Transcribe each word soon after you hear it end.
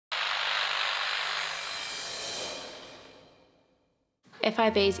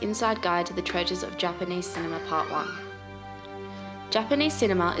FIB's Inside Guide to the Treasures of Japanese Cinema Part 1. Japanese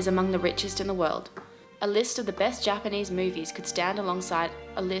cinema is among the richest in the world. A list of the best Japanese movies could stand alongside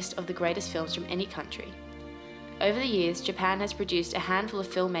a list of the greatest films from any country. Over the years, Japan has produced a handful of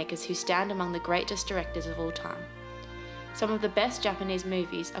filmmakers who stand among the greatest directors of all time. Some of the best Japanese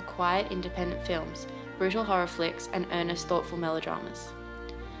movies are quiet independent films, brutal horror flicks, and earnest thoughtful melodramas.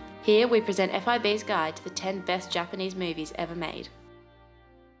 Here we present FIB's guide to the 10 best Japanese movies ever made.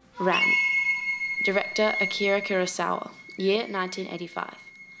 Ran. Director Akira Kurosawa, year 1985.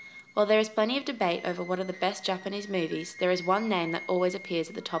 While there is plenty of debate over what are the best Japanese movies, there is one name that always appears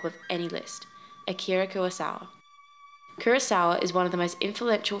at the top of any list: Akira Kurosawa. Kurosawa is one of the most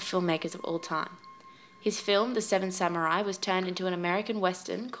influential filmmakers of all time. His film, The Seven Samurai, was turned into an American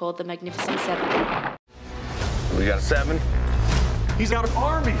Western called The Magnificent Seven. We got 7? He's got an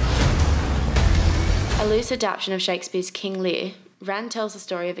army! A loose adaptation of Shakespeare's King Lear, Ran tells the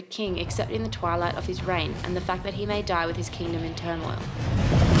story of a king accepting the twilight of his reign and the fact that he may die with his kingdom in turmoil.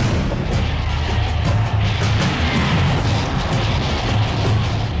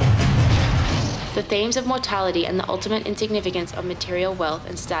 The themes of mortality and the ultimate insignificance of material wealth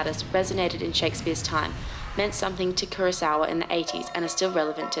and status resonated in Shakespeare's time, meant something to Kurosawa in the 80s and are still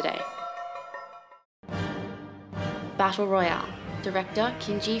relevant today. Battle Royale. Director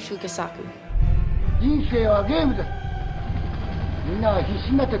Kinji Fukasaku. 人生はゲームです。みんなが必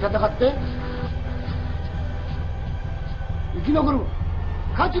死になって戦って生き残る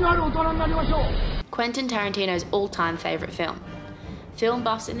価値のある大人になりましょう。 Quentin Tarantino's all-time favourite film. Film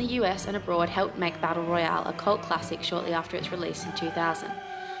buffs in the US and abroad helped make Battle Royale a cult classic shortly after its release in 2000.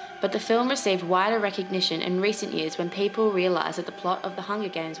 But the film received wider recognition in recent years when people realised that the plot of The Hunger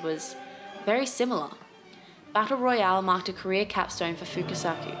Games was very similar. Battle Royale marked a career capstone for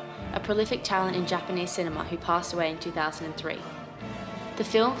Fukasaku, a prolific talent in Japanese cinema who passed away in 2003. The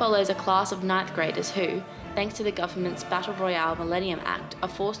film follows a class of 9th graders who, thanks to the government's Battle Royale Millennium Act, are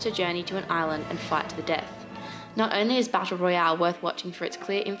forced to journey to an island and fight to the death. Not only is Battle Royale worth watching for its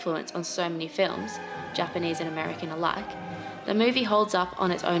clear influence on so many films, Japanese and American alike, the movie holds up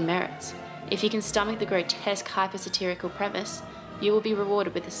on its own merits. If you can stomach the grotesque, hyper-satirical premise, you will be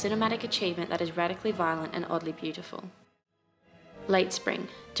rewarded with a cinematic achievement that is radically violent and oddly beautiful. Late Spring.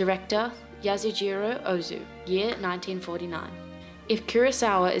 Director Yasujiro Ozu, year 1949. If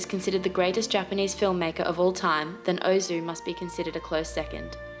Kurosawa is considered the greatest Japanese filmmaker of all time, then Ozu must be considered a close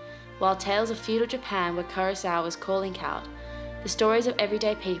second. While tales of feudal Japan were Kurosawa's calling card, the stories of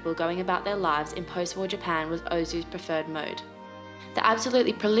everyday people going about their lives in post-war Japan was Ozu's preferred mode. The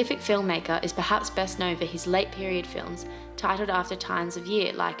absolutely prolific filmmaker is perhaps best known for his late period films titled after times of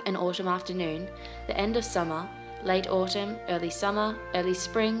year like An Autumn Afternoon, The End of Summer, Late Autumn, Early Summer, Early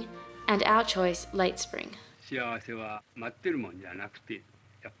Spring, and our choice, Late Spring. 幸せは待ってるもんじゃなくて、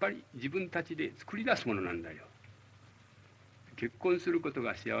やっぱり自分たちで作り出すものなんだよ。結婚すること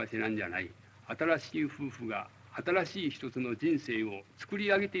が幸せなんじゃない。新しい夫婦が新しい一つの人生を作り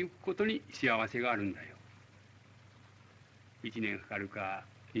上げていくことに幸せがあるんだよ。1年かかるか、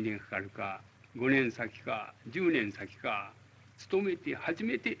2年かかるか、5年先か、10年先か、勤めて初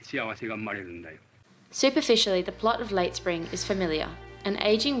めて幸せが生まれるんだよ。 Superficially, the plot of Late Spring is familiar. An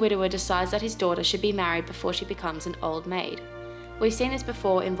aging widower decides that his daughter should be married before she becomes an old maid. We've seen this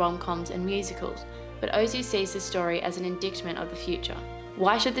before in rom-coms and musicals, but Ozu sees this story as an indictment of the future.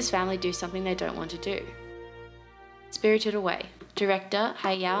 Why should this family do something they don't want to do? Spirited Away. Director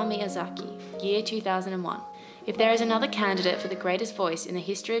Hayao Miyazaki, year 2001. If there is another candidate for the greatest voice in the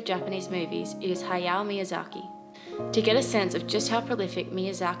history of Japanese movies, it is Hayao Miyazaki. To get a sense of just how prolific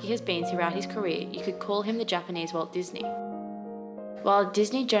Miyazaki has been throughout his career, you could call him the Japanese Walt Disney. While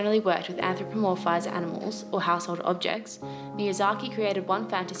Disney generally worked with anthropomorphized animals or household objects, Miyazaki created one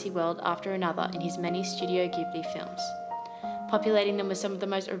fantasy world after another in his many Studio Ghibli films, populating them with some of the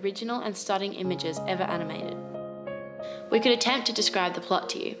most original and stunning images ever animated. We could attempt to describe the plot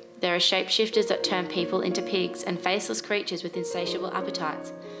to you. There are shapeshifters that turn people into pigs and faceless creatures with insatiable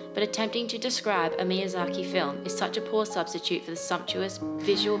appetites, but attempting to describe a Miyazaki film is such a poor substitute for the sumptuous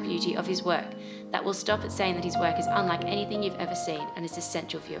visual beauty of his work that we'll stop at saying that his work is unlike anything you've ever seen and is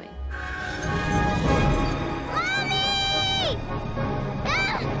essential viewing. Mommy!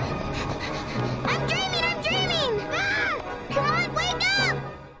 Ah! I'm dreaming! Ah! God, wake up!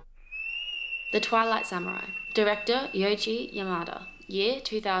 The Twilight Samurai. Director Yoji Yamada, year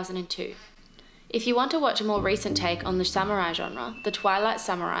 2002. If you want to watch a more recent take on the samurai genre, The Twilight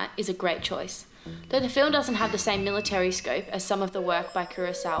Samurai is a great choice. Though the film doesn't have the same military scope as some of the work by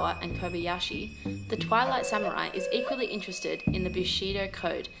Kurosawa and Kobayashi, The Twilight Samurai is equally interested in the Bushido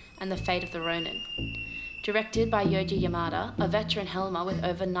Code and the fate of the Ronin. Directed by Yoji Yamada, a veteran helmer with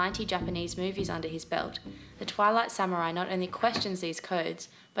over 90 Japanese movies under his belt, The Twilight Samurai not only questions these codes,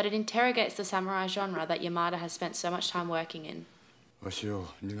 but it interrogates the samurai genre that Yamada has spent so much time working in. わしを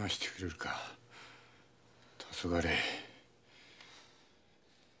逃がしてくれるか。黄昏。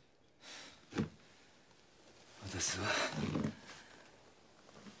私は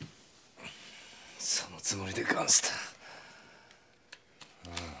そのつもりでガンスター。